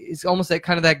it's almost like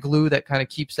kind of that glue that kind of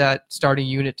keeps that starting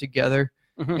unit together.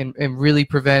 Mm-hmm. And really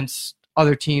prevents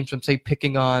other teams from, say,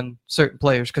 picking on certain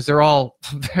players, because they're all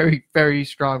very, very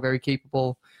strong, very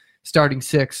capable starting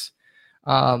 6.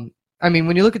 I mean,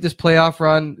 when you look at this playoff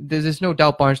run, there's no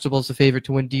doubt Barnstable is the favorite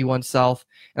to win D1 South.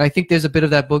 And I think there's a bit of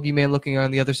that boogeyman looking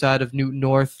on the other side of Newton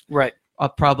North. Right.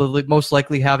 Probably most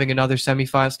likely having another state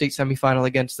semifinal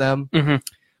against them. Mm-hmm.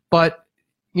 But,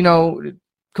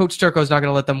 Coach Turco is not going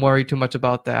to let them worry too much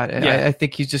about that. And I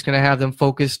think he's just going to have them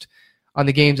focused on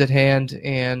the games at hand,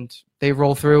 and they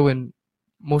roll through and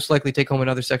most likely take home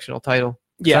another sectional title.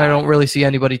 Yeah. I don't really see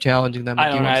anybody challenging them. I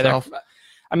don't either. South.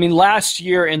 I mean, last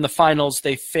year in the finals,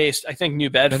 they faced, I think, New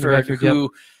Bedford,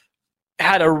 who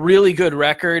had a really good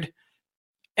record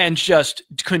and just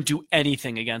couldn't do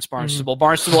anything against Barnstable. Mm-hmm.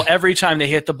 Barnstable, every time they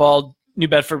hit the ball, New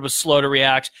Bedford was slow to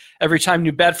react. Every time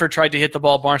New Bedford tried to hit the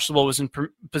ball, Barnstable was in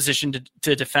position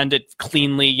to defend it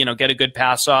cleanly, get a good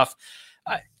pass off.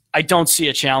 I don't see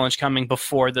a challenge coming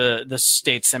before the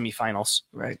state semifinals.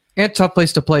 Right. And a tough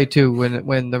place to play, too,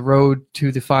 when the road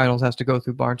to the finals has to go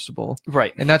through Barnstable.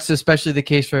 Right. And that's especially the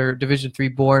case for Division III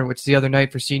Bourne, which the other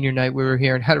night for senior night we were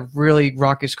here and had a really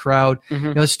raucous crowd.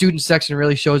 Mm-hmm. The student section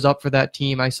really shows up for that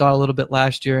team. I saw a little bit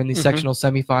last year in the sectional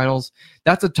semifinals.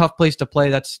 That's a tough place to play.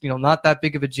 That's not that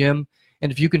big of a gym. And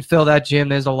if you can fill that gym,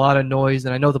 there's a lot of noise,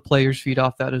 and I know the players feed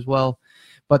off that as well.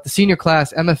 But the senior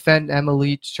class, Emma Fenton, Emma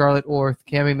Leach, Charlotte Orth,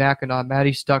 Cammie Mackinac,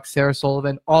 Maddie Stuck, Sarah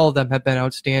Sullivan, all of them have been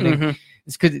outstanding. Mm-hmm.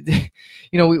 It's because,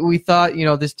 we thought,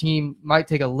 this team might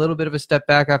take a little bit of a step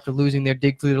back after losing their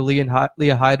dig through to Leah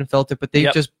Heidenfelter, but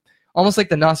they've just, almost like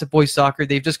the Nauset boys soccer,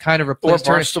 they've just kind of replaced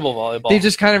her. Or Barnstable volleyball. They've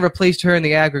just kind of replaced her in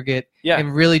the aggregate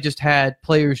and really just had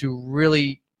players who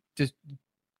really just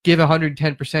give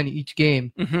 110% each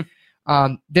game.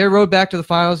 Mm-hmm. Their road back to the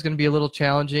finals is going to be a little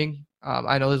challenging.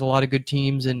 I know there's a lot of good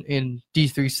teams in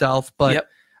D3 South, but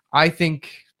I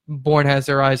think Bourne has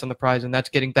their eyes on the prize, and that's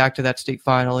getting back to that state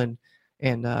final and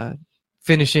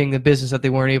finishing the business that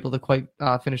they weren't able to quite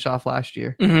finish off last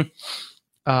year.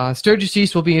 Mm-hmm. Sturgis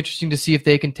East will be interesting to see if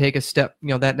they can take a step,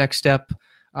 that next step.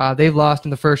 They've lost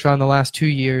in the first round the last 2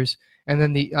 years, and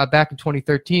then back in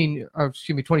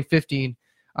 2015,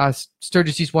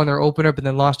 Sturgis East won their opener, but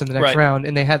then lost in the next round,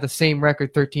 and they had the same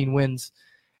record, 13 wins,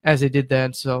 as they did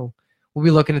then. So we'll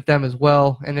be looking at them as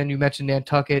well. And then you mentioned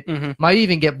Nantucket. Mm-hmm. Might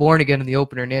even get Bourne again in the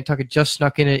opener. Nantucket just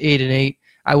snuck in at 8-8.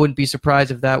 I wouldn't be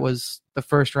surprised if that was the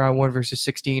first round 1 versus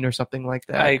 16 or something like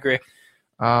that. I agree.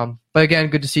 But again,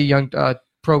 good to see a young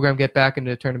program get back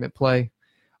into tournament play.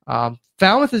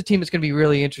 Falmouth is a team that's going to be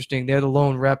really interesting. They're the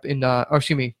lone rep in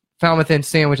Falmouth and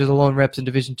Sandwich is the lone reps in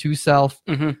Division II South.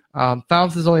 Mm-hmm.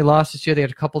 Falmouth has only lost this year. They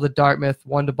had a couple to Dartmouth,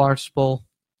 1 to Barnstable.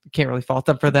 You can't really fault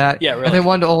them for that. Yeah, really. And then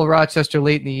 1 to Old Rochester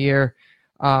late in the year.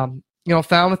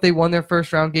 Falmouth, they won their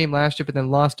first round game last year, but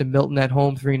then lost to Milton at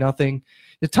home 3-0.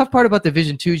 The tough part about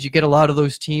Division II is you get a lot of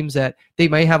those teams that they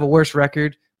may have a worse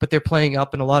record, but they're playing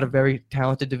up in a lot of very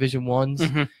talented Division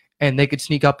I's, and they could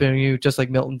sneak up in you just like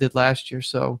Milton did last year.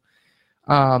 So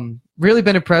really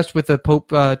been impressed with the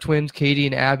Pope twins, Katie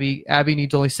and Abby. Abby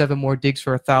needs only 7 more digs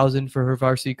for 1,000 for her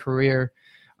varsity career.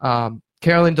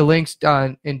 Carolyn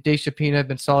DeLinks and Day Shapina have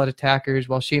been solid attackers,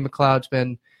 while Shea McLeod's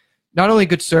been not only a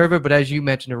good server, but as you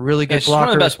mentioned, a really good blocker. She's one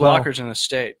of the best as well. blockers in the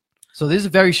state. So this is a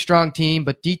very strong team,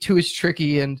 but D2 is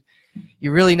tricky, and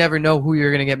you really never know who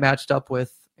you're going to get matched up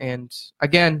with. And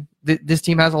again, this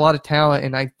team has a lot of talent,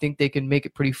 and I think they can make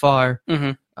it pretty far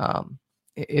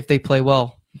if they play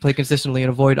well, play consistently, and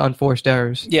avoid unforced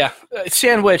errors. Yeah.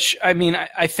 Sandwich, I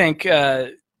think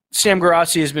Sam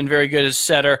Garazzi has been very good as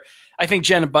setter. I think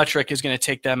Jenna Buttrick is going to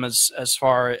take them as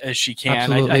far as she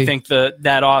can. I think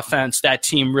that offense, that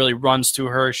team really runs through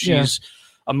her. She's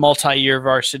a multi-year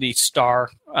varsity star,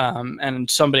 and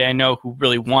somebody I know who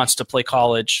really wants to play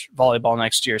college volleyball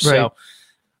next year. So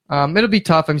it'll be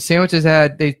tough. I mean, Sandwich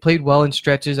they've played well in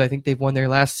stretches. I think they've won their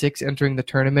last 6 entering the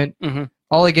tournament,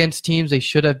 all against teams they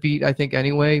should have beat, I think,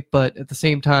 anyway. But at the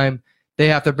same time, they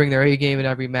have to bring their A game in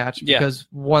every match because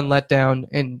one letdown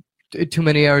and too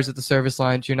many errors at the service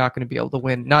lines, you're not going to be able to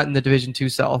win. Not in the Division II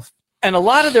South. And a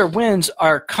lot of their wins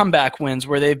are comeback wins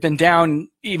where they've been down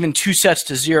even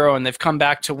 2-0 and they've come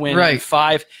back to win in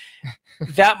 5.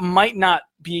 That might not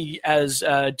be as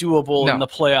doable in the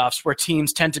playoffs, where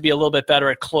teams tend to be a little bit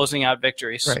better at closing out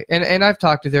victories. Right, and I've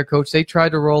talked to their coach. They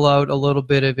tried to roll out a little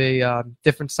bit of a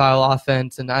different style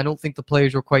offense, and I don't think the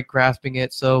players were quite grasping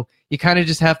it. So you kind of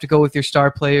just have to go with your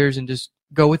star players and just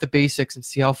go with the basics and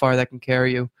see how far that can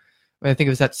carry you. I think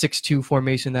it was that 6-2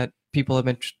 formation that people have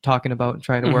been talking about and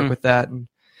trying to work with that. And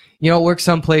it works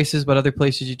some places, but other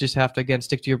places you just have to, again,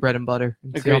 stick to your bread and butter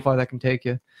and see how far that can take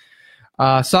you.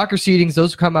 Soccer seedings,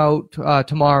 those come out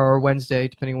tomorrow or Wednesday,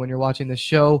 depending on when you're watching this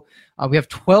show. We have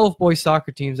 12 boys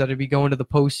soccer teams that will be going to the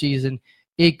postseason,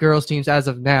 8 girls teams as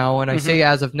of now. And I say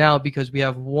as of now because we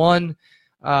have one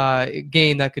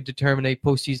game that could determine a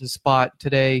postseason spot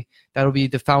today. That'll be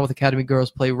the Falmouth Academy girls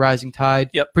play Rising Tide.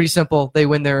 Yep. Pretty simple. They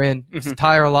win, they're in. It's a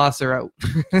tie or loss, they're out.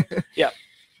 Yeah.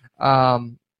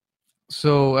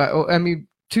 So, I mean,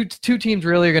 two teams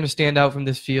really are going to stand out from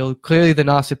this field. Clearly the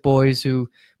Nauset boys, who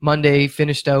Monday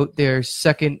finished out their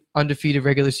second undefeated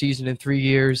regular season in 3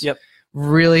 years. Yep.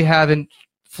 Really haven't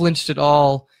flinched at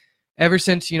all ever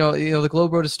since, the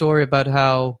Globe wrote a story about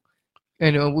how,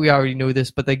 and we already knew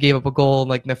this, but they gave up a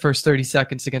goal in the first 30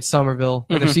 seconds against Somerville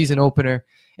in their season opener.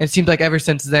 And it seems like ever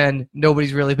since then,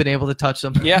 nobody's really been able to touch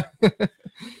them. Yeah.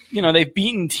 They've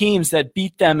beaten teams that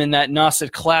beat them in that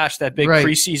Nauset Clash, that big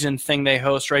preseason thing they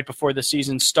host right before the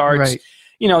season starts.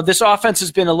 Right. This offense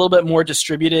has been a little bit more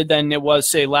distributed than it was,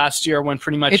 say, last year when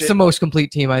pretty much it's the most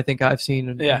complete team I think I've seen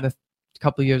in the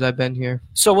couple of years I've been here.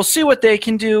 So we'll see what they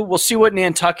can do. We'll see what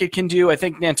Nantucket can do. I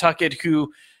think Nantucket,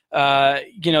 who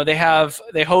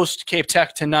they host Cape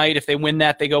Tech tonight. If they win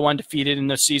that, they go undefeated in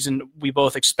the season. We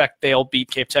both expect they'll beat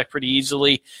Cape Tech pretty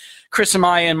easily. Chris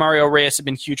Amaya and Mario Reyes have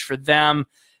been huge for them.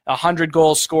 100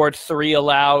 goals scored, 3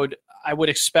 allowed. I would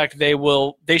expect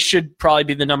they should probably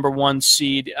be the number 1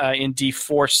 seed in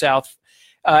D4 South.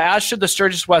 As should the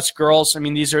Sturgis West girls. I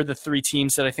mean, these are the 3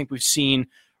 teams that I think we've seen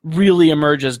really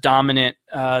emerge as dominant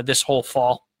this whole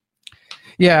fall.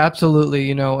 Yeah,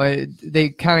 absolutely. They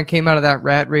kind of came out of that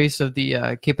rat race of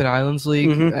the Cape and Islands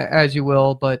League, as you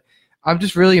will. But I'm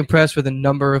just really impressed with the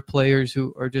number of players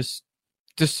who are just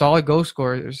solid goal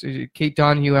scorers. Kate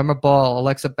Donahue, Emma Ball,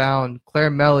 Alexa Bound, Claire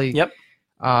Melly. Yep.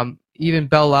 Even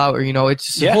Belle Lauer. It's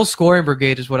just a whole scoring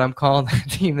brigade is what I'm calling that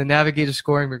team, the Navigator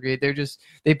Scoring Brigade.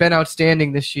 They've been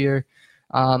outstanding this year.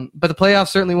 But the playoffs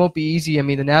certainly won't be easy. I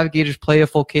mean, the Navigators play a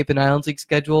full Cape and Islands League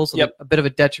schedule, so a bit of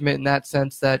a detriment in that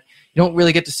sense that you don't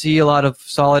really get to see a lot of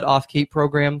solid off-Cape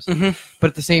programs. But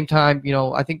at the same time,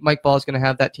 I think Mike Ball is going to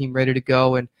have that team ready to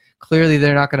go, and clearly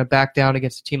they're not going to back down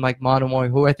against a team like Monomoy,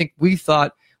 who I think we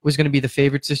thought was going to be the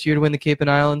favorites this year to win the Cape and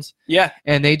Islands. Yeah.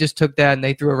 And they just took that and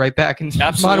they threw it right back in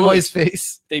Monomoy's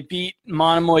face. They beat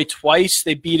Monomoy twice.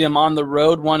 They beat him on the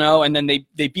road 1-0, and then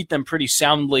they beat them pretty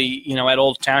soundly, at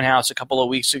Old Townhouse a couple of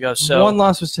weeks ago. So one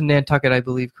loss was to Nantucket, I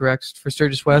believe, correct, for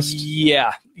Sturgis West? Yeah.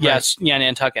 Right. Yes. Yeah,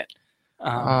 Nantucket.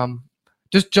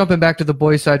 Just jumping back to the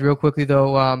boys' side real quickly,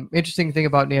 though, interesting thing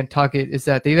about Nantucket is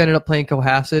that they've ended up playing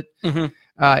Cohasset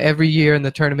every year in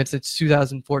the tournament since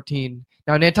 2014.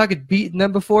 Now, Nantucket beaten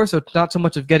them before, so it's not so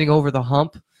much of getting over the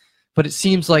hump, but it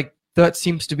seems like that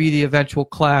seems to be the eventual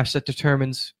clash that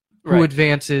determines who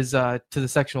advances to the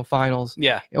sectional finals,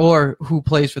 or who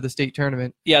plays for the state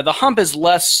tournament. Yeah, the hump is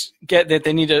less that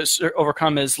they need to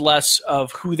overcome is less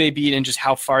of who they beat and just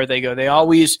how far they go. They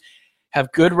always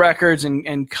have good records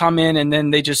and come in, and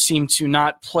then they just seem to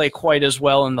not play quite as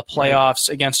well in the playoffs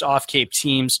against off-Cape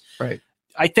teams. Right.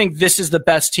 I think this is the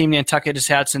best team Nantucket has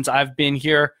had since I've been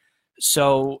here.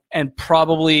 So, and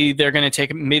probably they're going to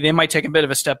they might take a bit of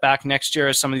a step back next year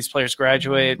as some of these players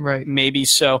graduate. Right. Maybe.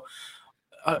 So,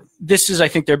 this is, I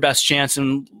think, their best chance,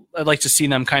 and I'd like to see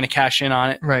them kind of cash in on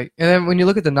it. Right. And then when you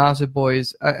look at the Nauset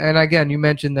boys, and again, you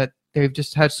mentioned that they've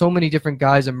just had so many different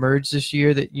guys emerge this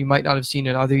year that you might not have seen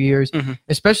in other years,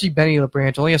 especially Benny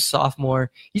LeBranch, only a sophomore.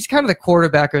 He's kind of the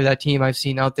quarterback of that team I've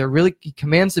seen out there. Really, he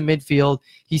commands the midfield.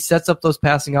 He sets up those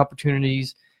passing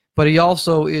opportunities. But he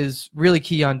also is really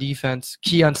key on defense,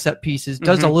 key on set pieces,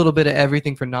 does a little bit of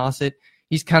everything for Nauset.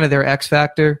 He's kind of their X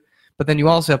factor. But then you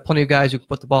also have plenty of guys who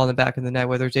put the ball in the back of the net,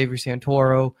 whether it's Avery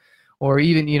Santoro or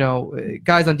even,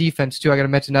 guys on defense too. I got to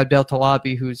mention Abdel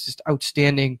Talabi, who's just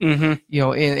outstanding,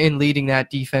 in leading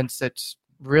that defense that's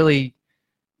really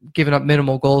given up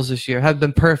minimal goals this year. Haven't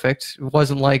been perfect. It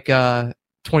wasn't like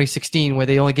 2016 where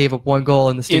they only gave up 1 goal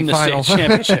in the state final. State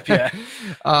championship, yeah.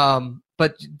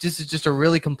 But this is just a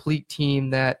really complete team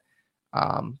that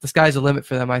the sky's the limit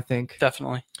for them, I think.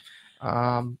 Definitely.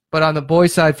 But on the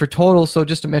boys' side for total, so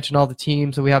just to mention all the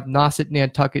teams, so we have Nauset,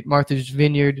 Nantucket, Martha's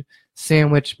Vineyard,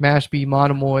 Sandwich, Mashpee,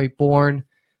 Monomoy, Bourne,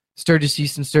 Sturgis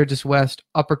East and Sturgis West,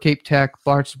 Upper Cape Tech,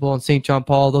 Barnstable, and St. John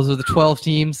Paul. Those are the 12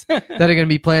 teams that are going to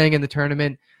be playing in the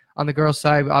tournament. On the girls'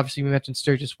 side, obviously we mentioned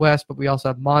Sturgis West, but we also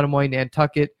have Monomoy,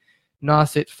 Nantucket,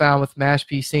 Nauset, Falmouth,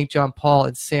 Mashpee, St. John Paul,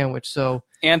 and Sandwich.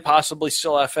 And possibly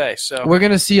still FA. So we're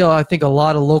going to see, I think, a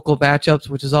lot of local matchups,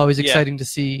 which is always exciting to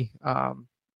see.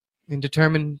 And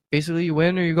determine basically you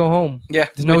win or you go home. Yeah.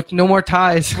 There's no more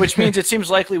ties. Which means it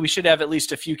seems likely we should have at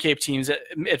least a few Cape teams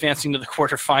advancing to the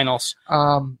quarterfinals.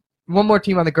 One more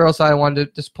team on the girls' side I wanted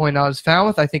to just point out is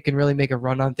Falmouth, I think, can really make a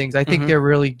run on things. I think they're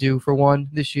really due for one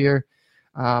this year.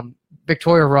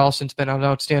 Victoria Ralston's been an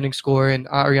outstanding scorer, and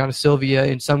Ariana Sylvia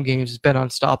in some games has been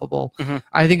unstoppable.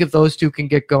 I think if those two can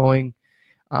get going,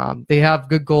 they have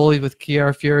good goalies with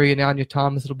Kiara Fury and Anya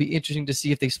Thomas. It'll be interesting to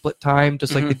see if they split time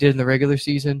just like they did in the regular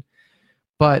season.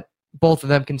 But both of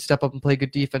them can step up and play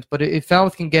good defense. But if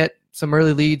Falmouth can get some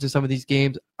early leads in some of these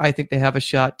games, I think they have a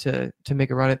shot to make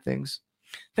a run at things.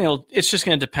 I think it's just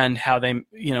going to depend how they,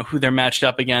 who they're matched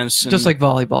up against. Just like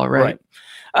volleyball, right?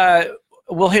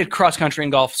 We'll hit cross country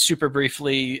and golf super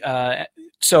briefly.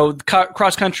 So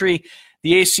cross country,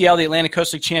 the ACL, the Atlantic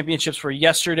Coast League Championships were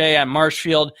yesterday at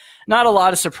Marshfield. Not a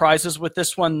lot of surprises with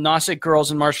this one. Nauset girls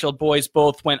and Marshfield boys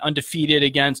both went undefeated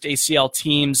against ACL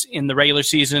teams in the regular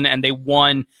season, and they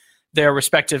won their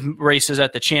respective races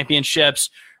at the championships.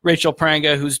 Rachel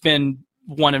Pranga, who's been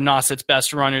one of Nauset's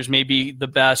best runners, maybe the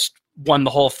best, won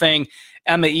the whole thing.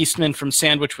 Emma Eastman from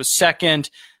Sandwich was second.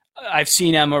 I've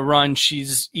seen Emma run.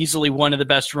 She's easily one of the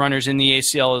best runners in the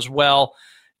ACL as well.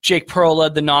 Jake Pearl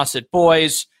led the Nauset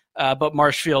boys. But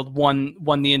Marshfield won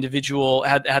the individual,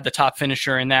 had the top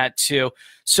finisher in that too.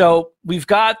 So we've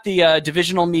got the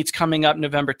divisional meets coming up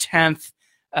November 10th,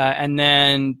 and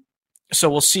then so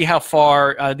we'll see how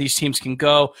far these teams can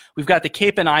go. We've got the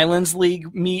Cape and Islands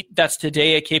League meet. That's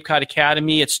today at Cape Cod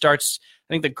Academy. It starts,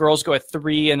 I think the girls go at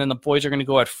 3, and then the boys are going to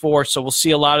go at 4. So we'll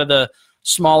see a lot of the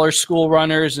smaller school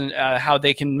runners and how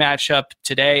they can match up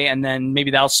today, and then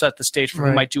maybe that'll set the stage for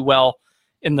who might do well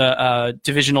in the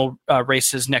divisional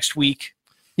races next week.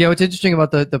 Yeah, what's interesting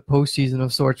about the postseason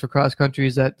of sorts for cross country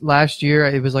is that last year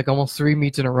it was like almost 3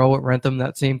 meets in a row at Rentham,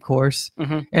 that same course.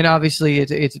 And obviously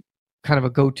it's kind of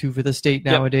a go-to for the state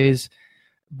nowadays.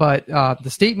 But the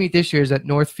state meet this year is at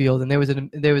Northfield, and there was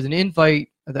an invite,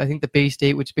 I think the Bay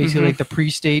State, which is basically like the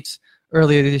pre-states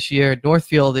earlier this year.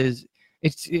 Northfield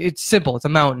it's simple. It's a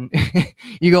mountain.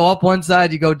 You go up one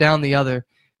side, you go down the other.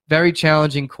 Very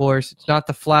challenging course. It's not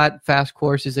the flat, fast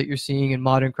courses that you're seeing in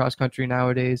modern cross country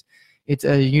nowadays. It's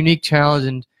a unique challenge,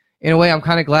 and in a way, I'm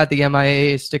kind of glad the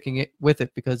MIA is sticking with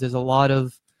it because there's a lot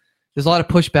of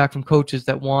pushback from coaches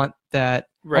that want that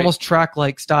almost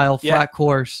track-like style flat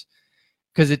course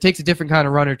because it takes a different kind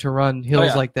of runner to run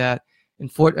hills like that.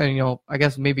 And I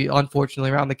guess maybe unfortunately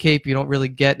around the Cape you don't really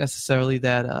get necessarily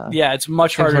that. It's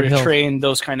much harder to train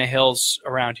those kind of hills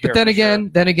around here. But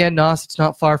then again, Nos, it's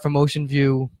not far from Ocean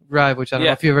View Drive, which I don't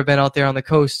know if you've ever been out there on the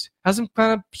coast. Has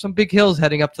some big hills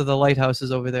heading up to the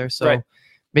lighthouses over there. So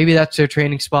maybe that's their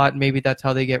training spot, and maybe that's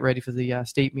how they get ready for the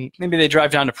state meet. Maybe they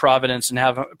drive down to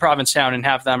Provincetown and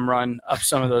have them run up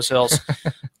some of those hills.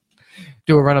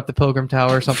 Do a run up the Pilgrim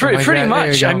Tower or something like that. Pretty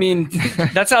much. I mean,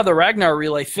 that's how the Ragnar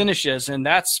Relay finishes, and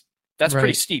that's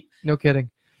pretty steep. No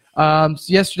kidding. So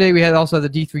yesterday we also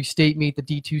had the D3 state meet. The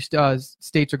D2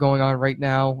 states are going on right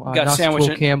now. Got Sandwich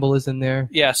and Campbell is in there.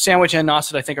 Yeah, Sandwich and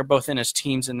Nauset I think are both in as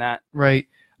teams in that. Right.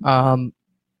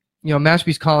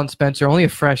 Mashpee's Colin Spencer, only a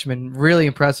freshman, really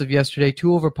impressive yesterday.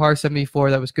 2 over par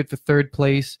 74. That was good for third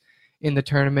place in the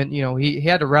tournament. He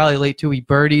had to rally late too. He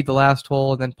birdied the last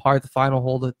hole and then parred the final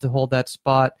hole to hold that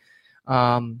spot.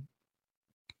 Kyle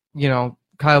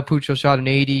Puccio shot an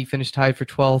 80, finished tied for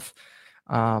 12th.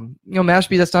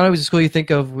 Mashpee, that's not always a school you think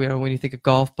of when you think of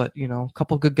golf, but a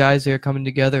couple good guys there coming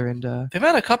together, and they've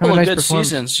had a couple of good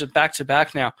seasons back to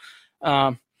back now.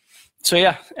 And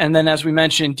then as we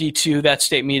mentioned, D2, that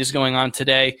state meet is going on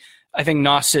today. I think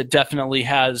Nauset definitely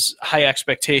has high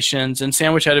expectations, and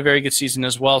Sandwich had a very good season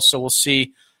as well. So we'll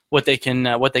see what they can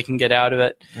get out of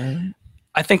it.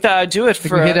 I think that'll do it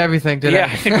for. We hit everything today. Yeah,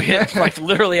 I think we hit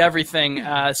literally everything.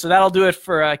 So that'll do it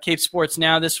for Cape Sports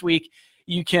Now this week.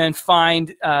 You can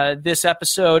find this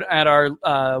episode at our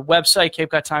website,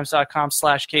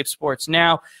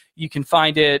 CapeCodTimes.com/CapeSportsNow. You can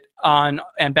find it on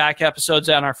and back episodes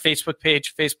on our Facebook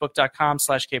page,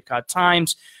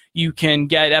 Facebook.com/CapeCodTimes. You can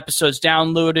get episodes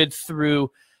downloaded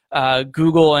through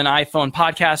Google and iPhone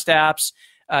podcast apps.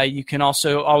 You can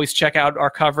also always check out our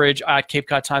coverage at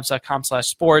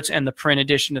CapeCodTimes.com/sports and the print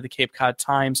edition of the Cape Cod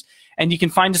Times. And you can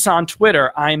find us on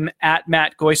Twitter. I'm at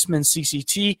Matt Goisman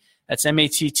CCT. That's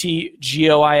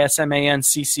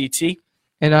MattGoismanCCT.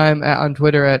 And I'm on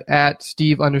Twitter at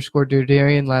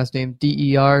Steve_Derderian, last name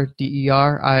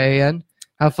DERDERIAN.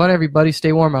 Have fun, everybody.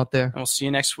 Stay warm out there. And we'll see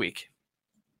you next week.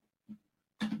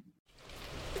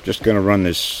 Just going to run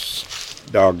this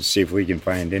dog to see if we can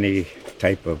find any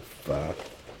type of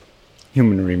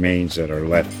human remains that are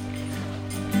left.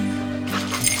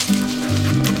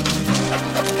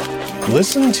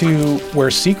 Listen to Where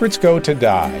Secrets Go to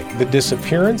Die, The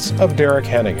Disappearance of Derek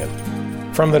Hennigan.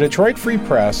 From the Detroit Free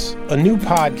Press, a new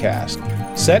podcast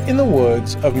set in the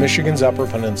woods of Michigan's Upper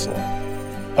Peninsula.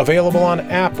 Available on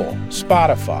Apple,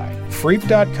 Spotify,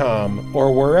 Freep.com,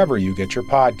 or wherever you get your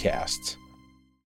podcasts.